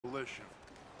Coalition.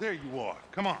 There you are.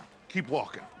 Come on, keep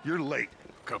walking. You're late.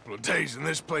 A couple of days in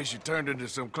this place, you turned into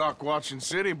some clock-watching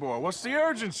city boy. What's the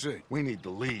urgency? We need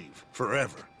to leave.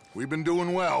 Forever. We've been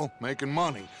doing well, making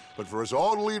money, but for us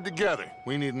all to leave together,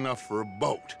 we need enough for a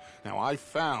boat. Now, I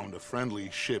found a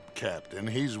friendly ship captain.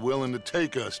 He's willing to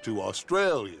take us to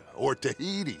Australia or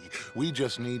Tahiti. We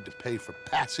just need to pay for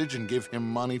passage and give him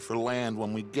money for land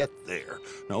when we get there.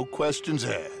 No questions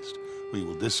asked. We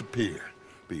will disappear,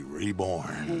 be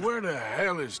reborn. Well, where the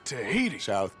hell is Tahiti?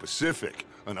 South Pacific,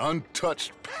 an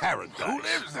untouched paradise. Who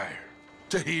lives there?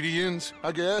 Tahitians,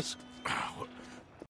 I guess.